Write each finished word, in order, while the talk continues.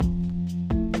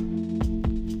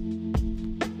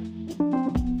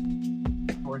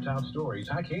top stories,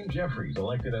 Hakeem Jeffries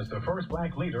elected as the first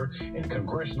black leader in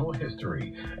congressional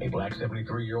history. A black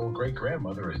 73-year-old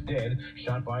great-grandmother is dead,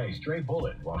 shot by a stray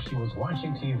bullet while she was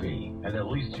watching TV. And at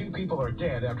least 2 people are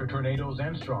dead after tornadoes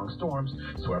and strong storms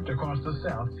swept across the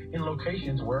South in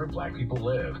locations where black people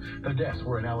live. The deaths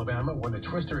were in Alabama when the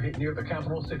twister hit near the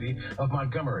capital city of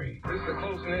Montgomery. This is a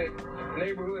close-knit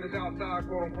neighborhood. It's outside,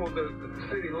 quote-unquote, the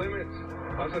city limits.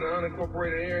 It's an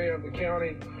unincorporated area of the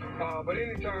county. But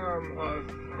anytime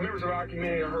members of our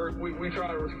community are hurt, we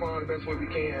try to respond the best way we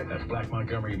can. That's Black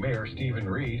Montgomery Mayor Stephen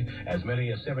Reed. As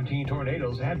many as 17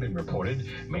 tornadoes had been reported,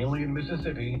 mainly in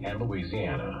Mississippi and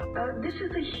Louisiana. This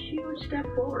is a huge step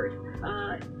forward,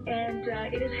 and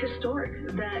it is historic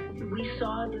that we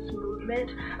saw this movement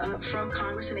from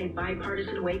Congress in a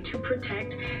bipartisan way to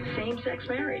protect same-sex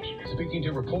marriage. Speaking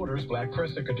to reporters, Black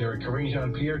Press Secretary Karine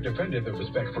Jean-Pierre defended the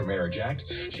Respect for Marriage Act.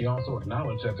 She also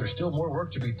acknowledged that there's still more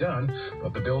work to be done,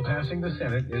 but the bill passing the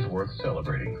Senate is worth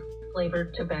celebrating.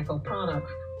 Flavored tobacco products.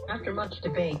 After much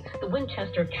debate, the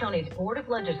Winchester County's Board of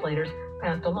Legislators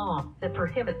passed a law that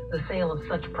prohibits the sale of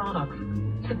such products.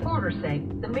 Supporters say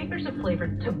the makers of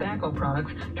flavored tobacco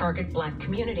products target black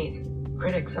communities.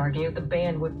 Critics argue the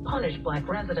ban would punish black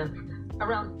residents.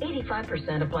 Around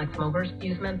 85% of black smokers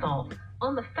use menthol.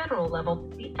 On the federal level,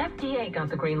 the FDA got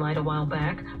the green light a while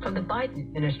back from the Biden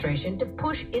administration to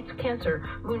push its cancer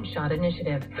moonshot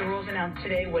initiative. The rules announced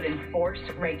today would enforce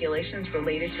regulations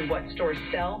related to what stores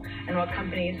sell and what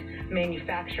companies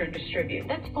manufacture and distribute.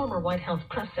 That's former White House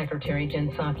Press Secretary Jen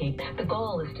Psaki. The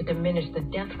goal is to diminish the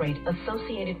death rate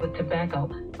associated with tobacco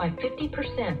by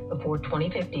 50% before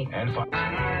 2050. And why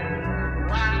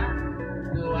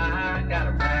do I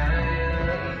gotta brag?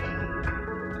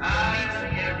 I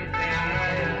see everything.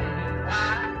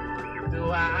 Why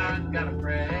do I gotta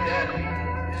pray?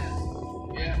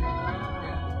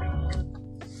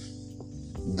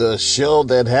 The show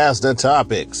that has the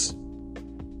topics,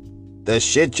 the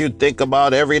shit you think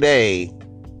about every day.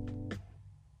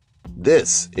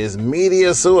 This is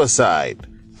Media Suicide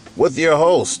with your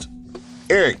host,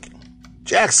 Eric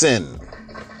Jackson.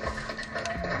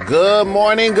 Good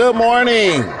morning, good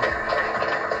morning.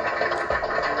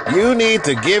 You need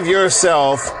to give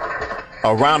yourself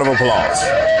a round of applause.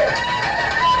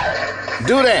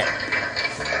 Do that.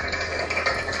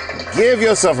 Give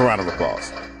yourself a round of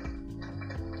applause.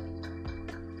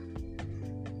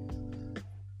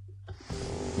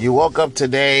 You woke up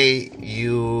today,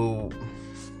 you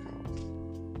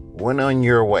went on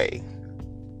your way.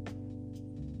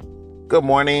 Good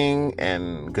morning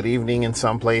and good evening in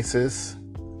some places.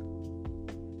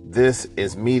 This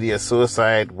is Media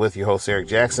Suicide with your host, Eric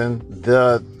Jackson.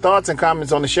 The thoughts and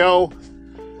comments on the show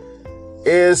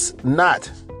is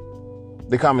not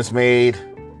the comments made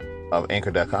of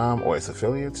Anchor.com or its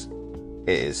affiliates.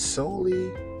 It is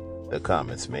solely the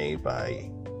comments made by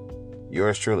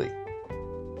yours truly,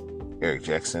 Eric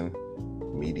Jackson,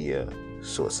 Media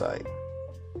Suicide.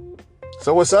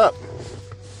 So what's up?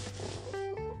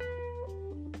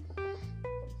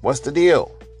 What's the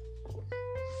deal?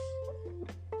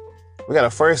 We got a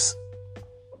first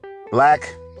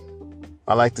black,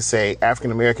 I like to say,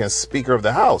 African-American Speaker of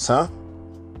the House, huh?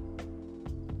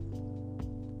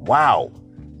 Wow.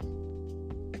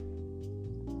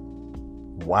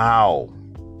 Wow.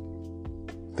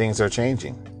 Things are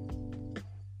changing.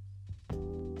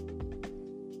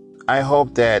 I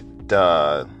hope that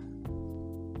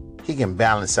he can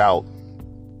balance out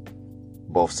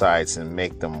both sides and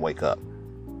make them wake up.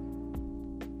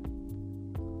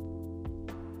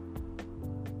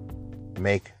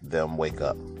 Make them wake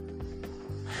up.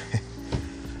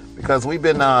 Because we've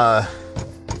been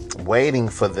waiting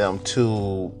for them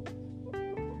to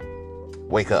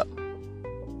wake up.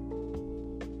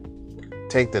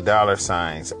 Take the dollar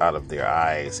signs out of their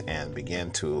eyes and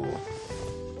begin to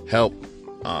help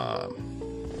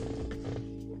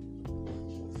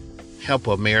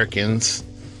Americans,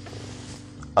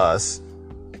 us,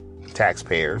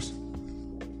 taxpayers.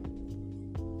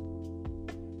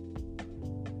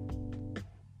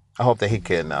 I hope that he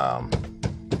can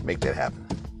make that happen.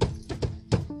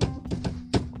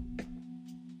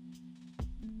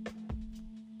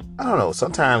 I don't know.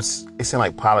 Sometimes it seems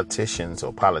like politicians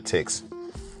or politics,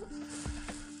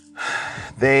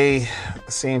 they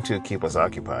seem to keep us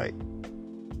occupied.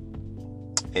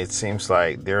 It seems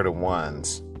like they're the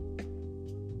ones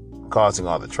causing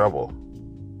all the trouble.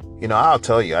 You know, I'll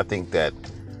tell you, I think that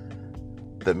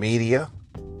the media,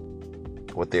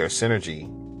 with their synergy,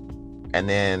 and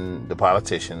then the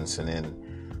politicians, and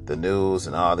then the news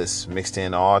and all this mixed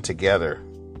in all together,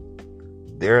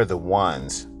 they're the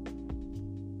ones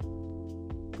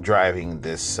driving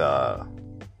this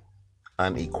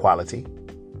inequality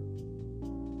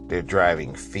They're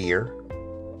driving fear.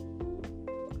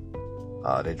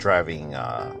 They're driving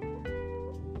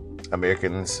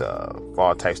Americans of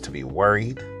all types to be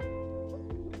worried.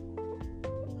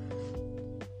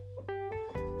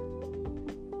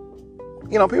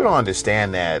 You know, people don't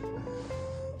understand that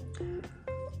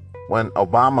when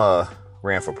Obama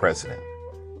ran for president,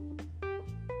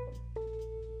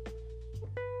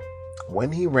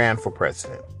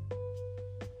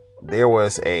 there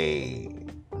was a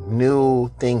new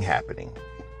thing happening.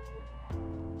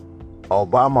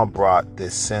 Obama brought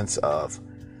this sense of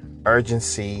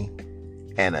urgency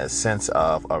and a sense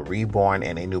of a reborn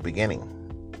and a new beginning.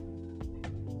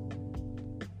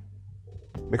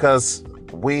 Because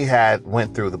we had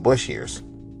went through the Bush years.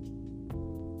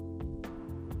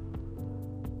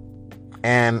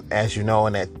 And as you know,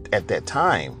 at that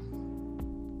time,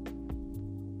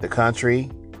 the country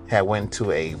had went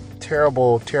to a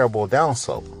terrible, terrible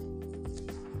downslope.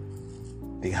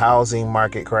 The housing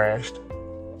market crashed.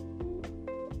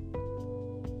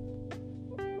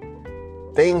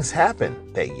 Things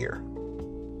happened that year.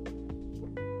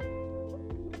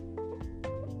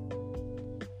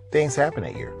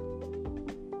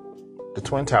 The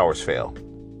Twin Towers fell.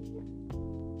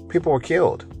 People were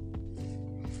killed.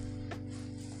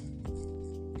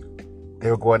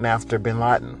 They were going after bin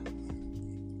Laden.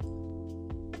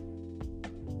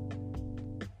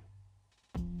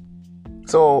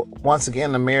 So once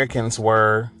again, Americans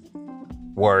were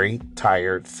worried,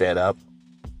 tired, fed up,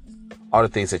 all the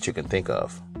things that you can think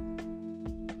of.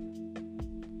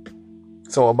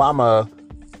 So Obama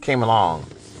came along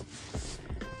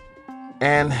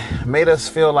and made us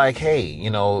feel like, hey, you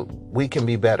know, we can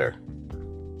be better.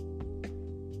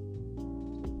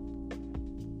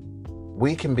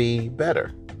 We can be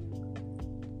better.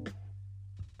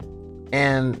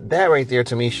 And that right there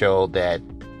to me showed that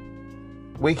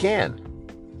we can.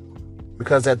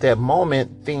 Because at that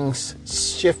moment, things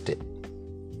shifted.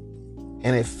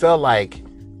 And it felt like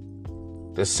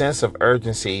the sense of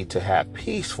urgency to have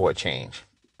peace for a change,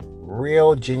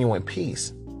 real, genuine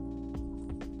peace,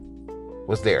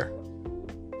 was there.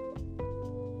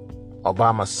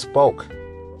 Obama spoke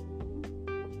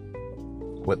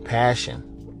with passion,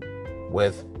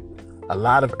 with a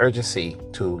lot of urgency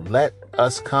to let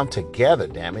us come together,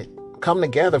 damn it. Come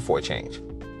together for a change.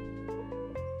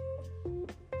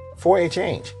 For a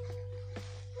change.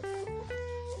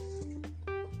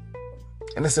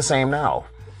 And it's the same now.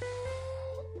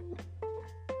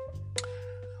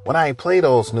 When I play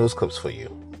those news clips for you,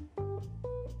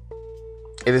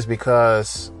 it is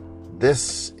because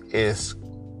this is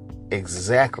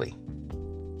exactly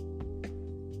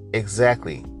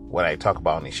what I talk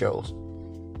about in these shows.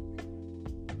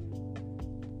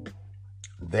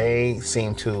 They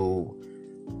seem to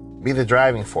be the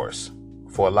driving force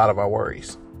for a lot of our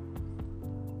worries.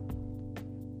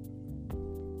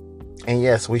 And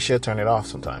yes, we should turn it off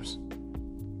sometimes.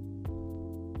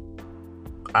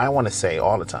 I want to say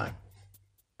all the time.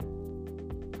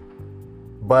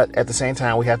 But at the same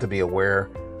time, we have to be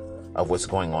aware of what's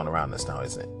going on around us now,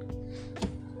 isn't it?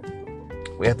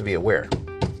 We have to be aware.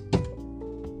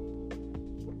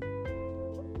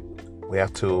 We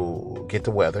have to get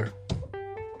the weather.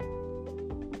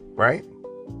 Right?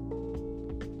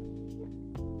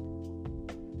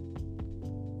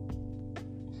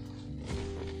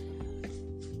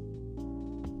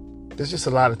 There's just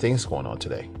a lot of things going on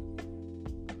today.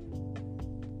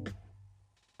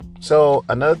 So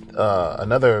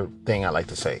another thing I like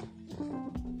to say.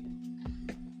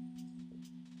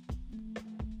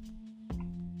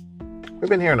 We've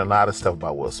been hearing a lot of stuff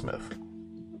about Will Smith.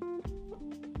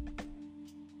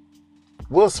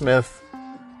 Will Smith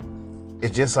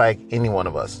is just like any one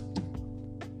of us.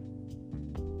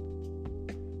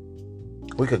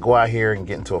 We could go out here and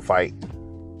get into a fight.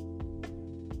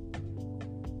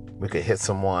 We could hit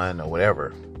someone or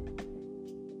whatever.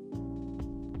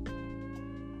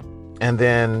 And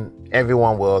then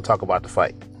everyone will talk about the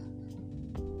fight.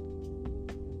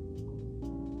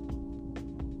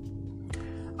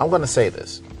 I'm going to say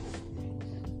this.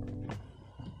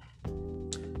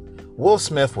 Will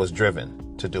Smith was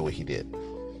driven to do what he did.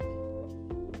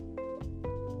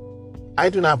 I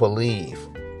do not believe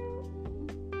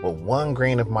with one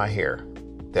grain of my hair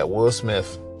that Will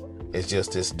Smith is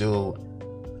just this dude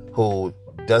who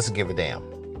doesn't give a damn.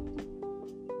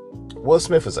 Will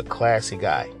Smith is a classy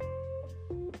guy.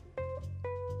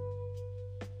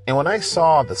 And when I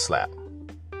saw the slap,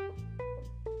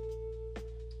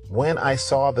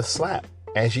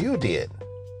 as you did,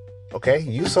 okay,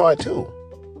 you saw it too.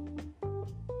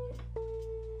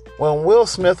 When Will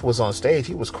Smith was on stage,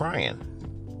 he was crying.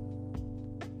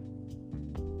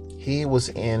 He was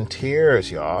in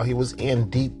tears, y'all. He was in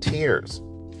deep tears.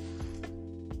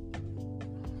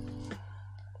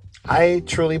 I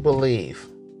truly believe,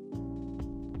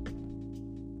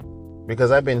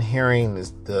 because I've been hearing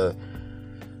the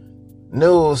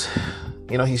news,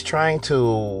 he's trying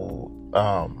to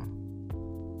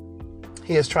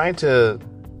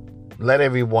let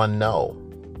everyone know,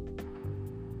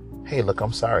 hey, look,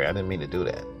 I'm sorry, I didn't mean to do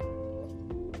that.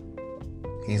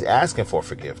 He's asking for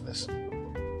forgiveness.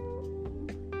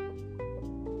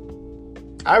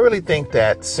 I really think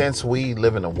that since we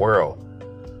live in a world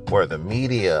where the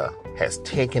media has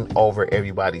taken over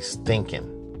everybody's thinking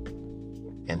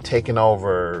and taken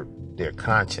over their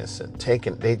conscience and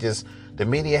the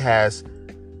media has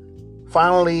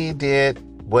finally did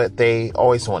what they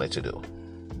always wanted to do.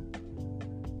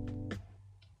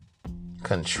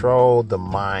 Control the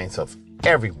minds of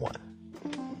everyone.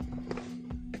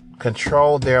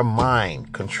 Control their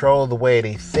mind. Control the way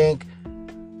they think,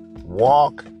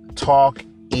 walk, talk,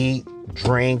 eat,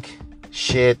 drink,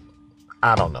 shit.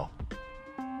 I don't know.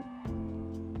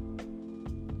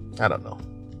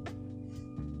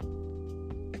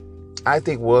 I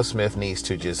think Will Smith needs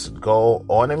to just go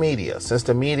on the media, since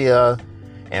the media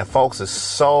and folks are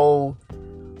so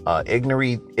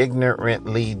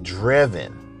ignorantly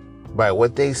driven by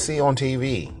what they see on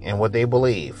TV and what they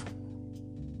believe.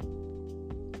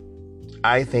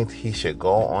 I think he should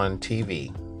go on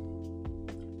TV,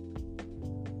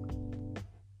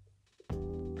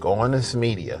 go on this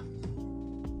media,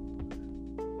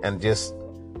 and just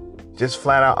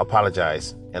flat out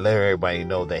apologize and let everybody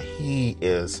know that he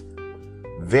is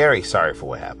very sorry for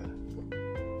what happened.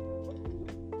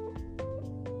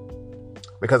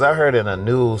 Because I heard in a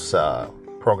news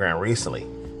program recently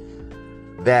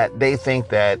that they think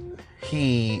that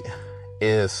he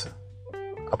is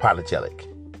apologetic.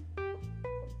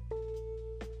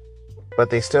 But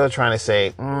they still trying to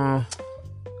say,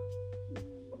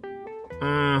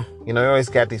 you always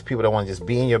got these people that want to just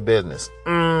be in your business.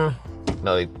 No,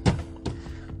 they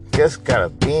just gotta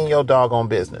be in your doggone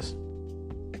business.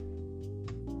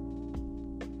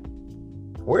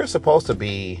 We're supposed to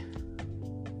be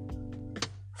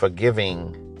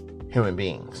forgiving human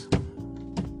beings.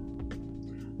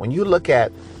 When you look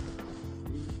at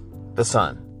the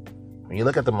Son, when you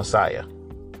look at the Messiah,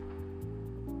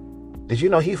 did you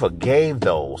know he forgave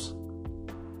those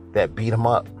that beat him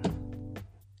up?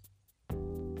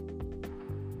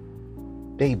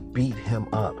 They beat him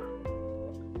up.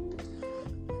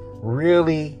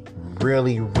 Really,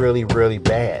 really, really, really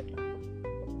bad.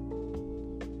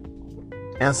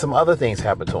 And some other things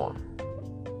happened to him.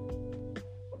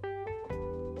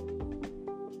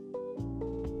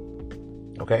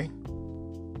 Okay?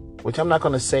 Which I'm not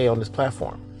going to say on this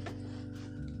platform.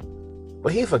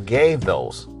 But he forgave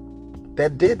those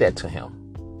that did that to him.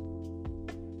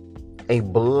 A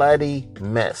bloody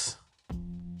mess.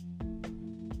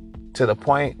 To the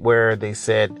point where they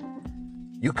said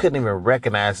you couldn't even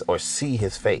recognize or see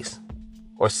his face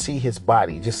or see his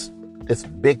body. Just this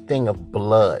big thing of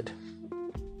blood.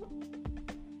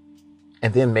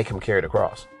 And then make him carry the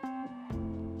cross.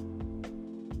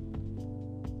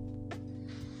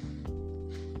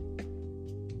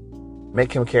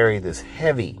 Make him carry this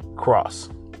heavy cross.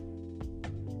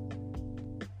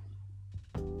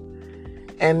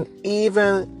 And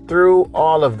even through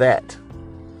all of that,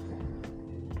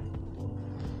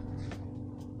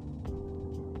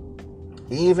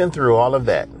 he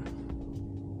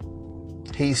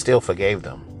still forgave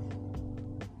them.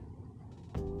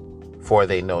 For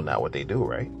they know not what they do,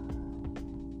 right?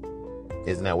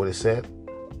 Isn't that what it said?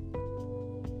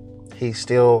 He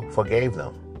still forgave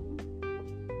them.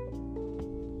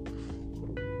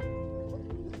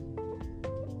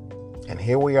 And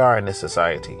here we are in this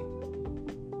society.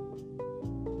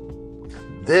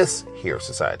 This here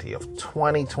society of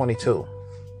 2022.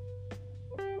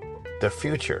 The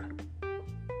future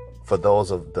for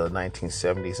those of the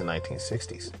 1970s and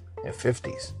 1960s and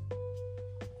 50s.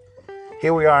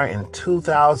 Here we are in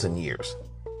 2,000 years.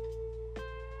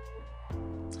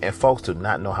 And folks do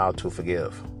not know how to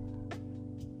forgive.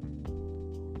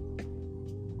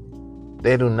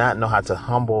 They do not know how to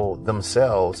humble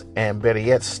themselves and better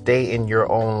yet, stay in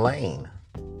your own lane.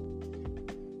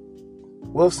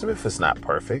 Will Smith is not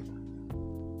perfect.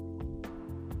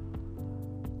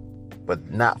 But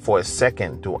not for a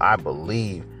second do I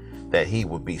believe that he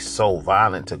would be so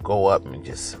violent to go up and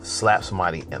just slap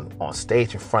somebody on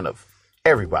stage in front of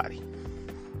everybody.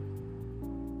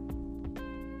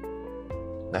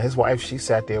 Now his wife, she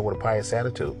sat there with a pious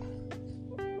attitude.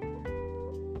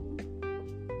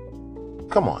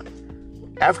 Come on.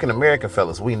 African American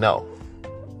fellas, we know.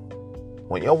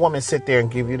 when your woman sit there and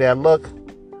give you that look,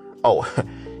 oh,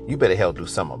 you better hell do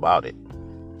something about it.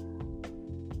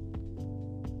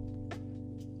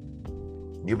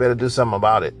 You better do something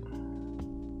about it.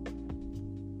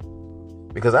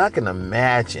 Because I can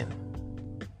imagine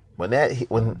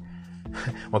when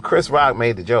Chris Rock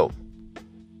made the joke,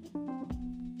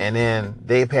 and then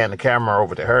they pan the camera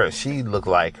over to her, she looked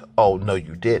like, oh, no,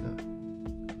 you didn't.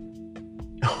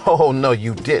 Oh, no,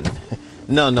 you didn't.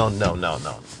 No.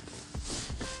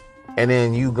 And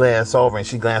then you glance over and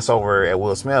she glanced over at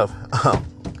Will Smith.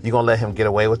 You gonna let him get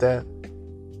away with that?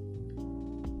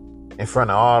 In front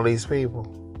of all these people?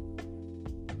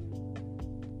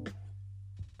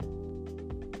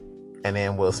 And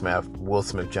then Will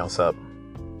Smith jumps up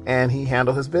and he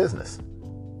handled his business.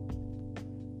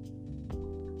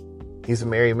 He's a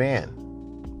married man.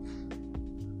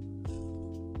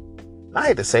 I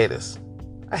hate to say this,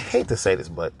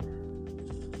 but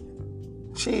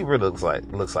she really looks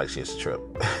like she's a trip.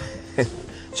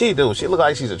 She looks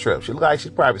like she's a trip. She looks like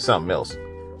she's probably something else.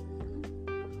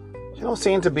 She don't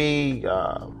seem to be.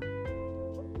 I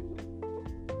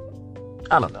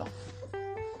don't know.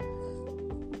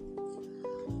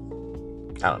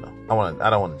 I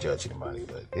don't want to judge anybody,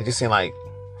 but it just seemed like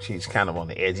she's kind of on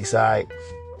the edgy side.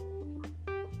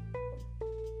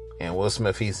 And Will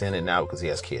Smith, he's in it now because he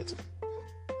has kids.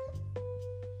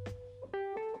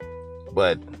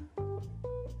 But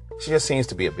she just seems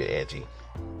to be a bit edgy.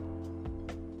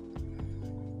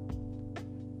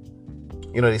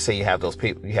 You know, they say you have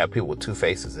people with two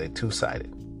faces, they're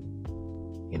two-sided.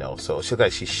 You know, so she looks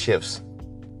like she shifts.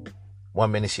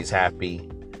 One minute she's happy,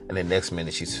 and the next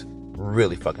minute she's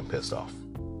really fucking pissed off.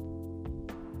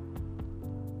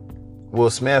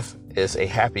 Will Smith is a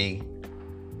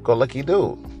happy-go-lucky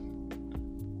dude.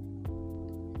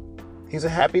 He's a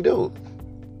happy dude.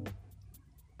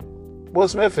 Will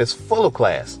Smith is full of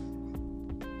class.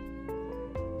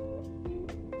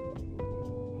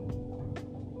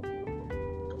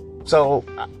 So,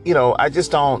 you know, I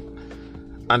just don't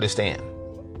understand.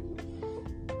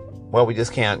 Well, we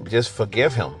just can't just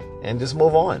forgive him and just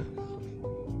move on.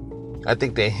 I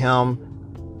think that him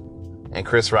and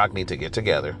Chris Rock need to get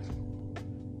together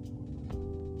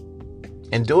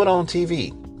and do it on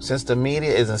TV. Since the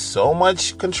media is in so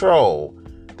much control,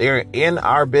 they're in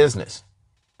our business.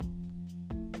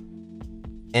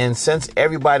 And since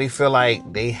everybody feel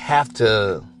like they have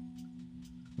to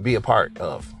be a part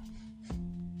of,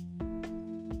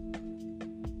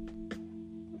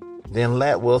 then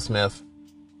let Will Smith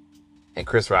and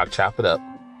Chris Rock chop it up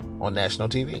on national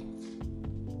TV,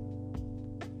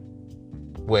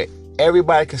 where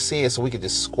everybody can see it, so we can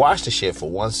just squash the shit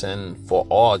for once and for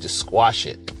all. Just squash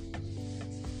it.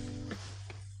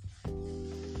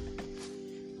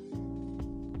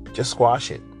 Just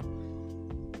squash it.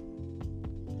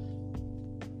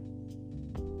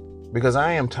 Because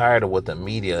I am tired of what the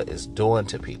media is doing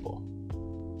to people.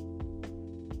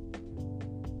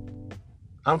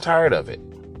 I'm tired of it.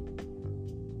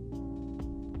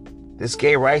 This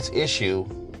gay rights issue,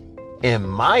 in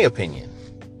my opinion,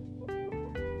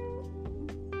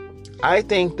 I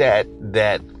think that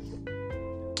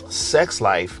sex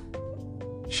life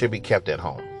should be kept at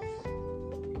home.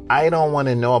 I don't want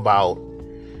to know about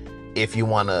if you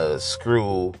want to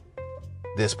screw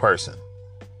this person.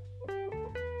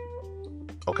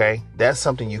 Okay? That's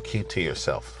something you keep to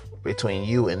yourself, between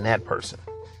you and that person.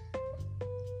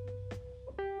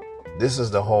 This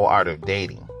is the whole art of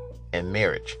dating and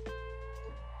marriage.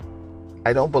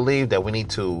 I don't believe that we need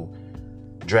to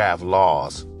draft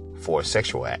laws for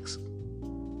sexual acts.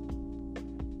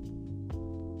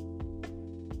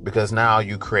 Because now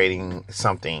you're creating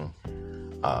something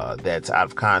that's out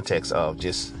of context of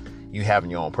just you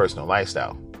having your own personal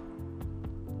lifestyle.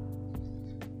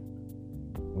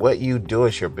 What you do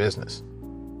is your business.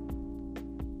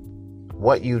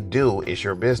 What you do is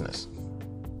your business.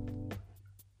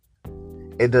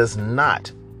 It does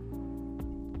not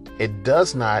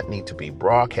need to be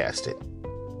broadcasted.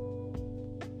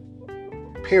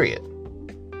 Period.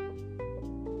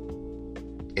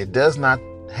 It does not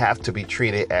have to be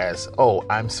treated as, oh,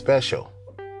 I'm special.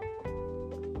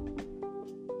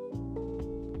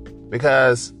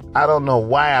 Because I don't know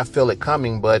why I feel it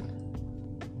coming, but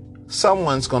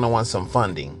someone's going to want some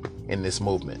funding in this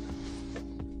movement.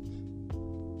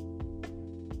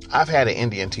 I've had an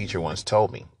Indian teacher once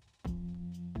told me,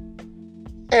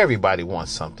 everybody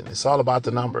wants something. It's all about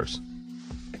the numbers.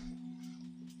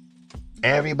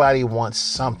 Everybody wants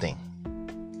something.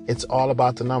 It's all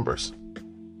about the numbers.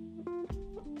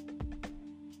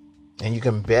 And you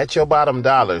can bet your bottom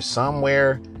dollar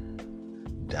somewhere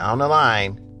down the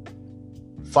line,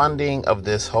 funding of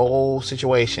this whole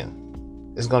situation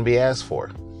is going to be asked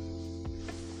for.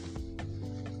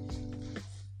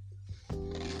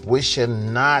 We should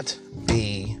not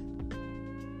be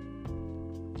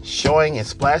showing and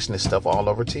splashing this stuff all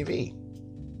over TV.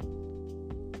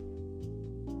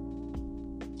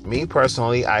 Me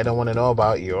personally, I don't want to know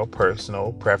about your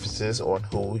personal preferences on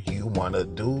who you want to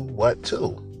do what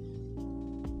to.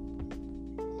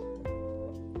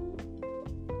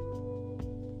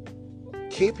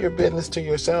 Keep your business to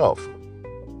yourself.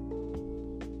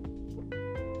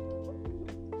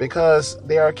 Because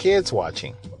there are kids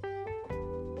watching.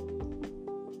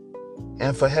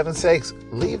 And for heaven's sakes,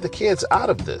 leave the kids out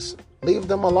of this. Leave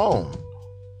them alone.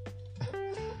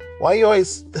 Why do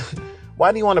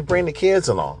you want to bring the kids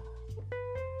along?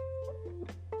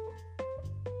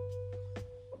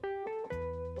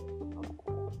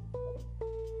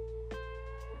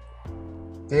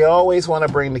 They always want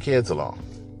to bring the kids along.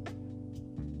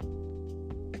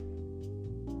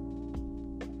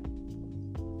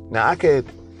 Now, I could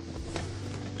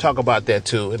talk about that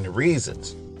too and the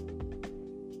reasons.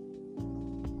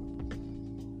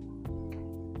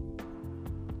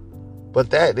 But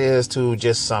that is to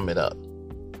just sum it up.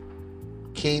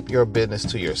 Keep your business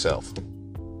to yourself.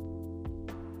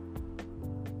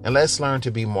 And let's learn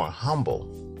to be more humble.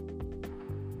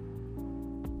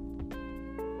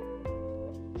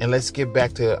 And let's get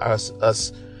back to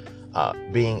us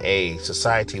being a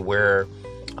society where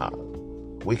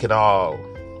we can all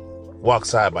walk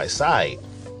side by side.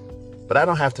 But I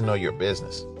don't have to know your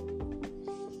business.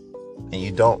 And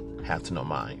you don't have to know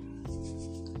mine.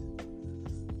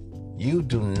 You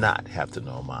do not have to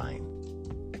know mine.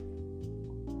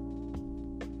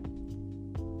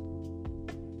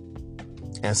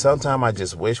 And sometimes I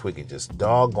just wish we could just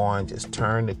doggone just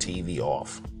turn the TV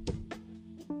off.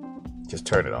 Just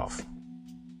turn it off.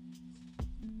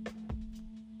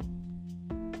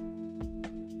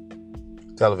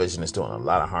 Television is doing a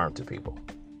lot of harm to people.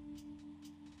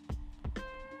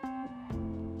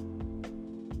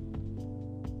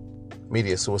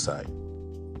 Media suicide.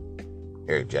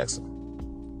 Eric Jackson.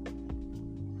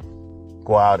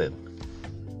 Go out and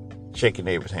shake your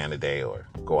neighbor's hand today, or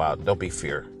go out. Don't be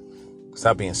fear.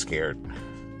 Stop being scared.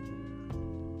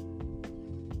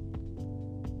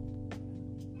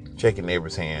 Shake your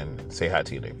neighbor's hand and say hi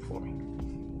to your neighbor for me.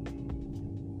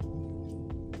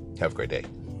 Have a great day.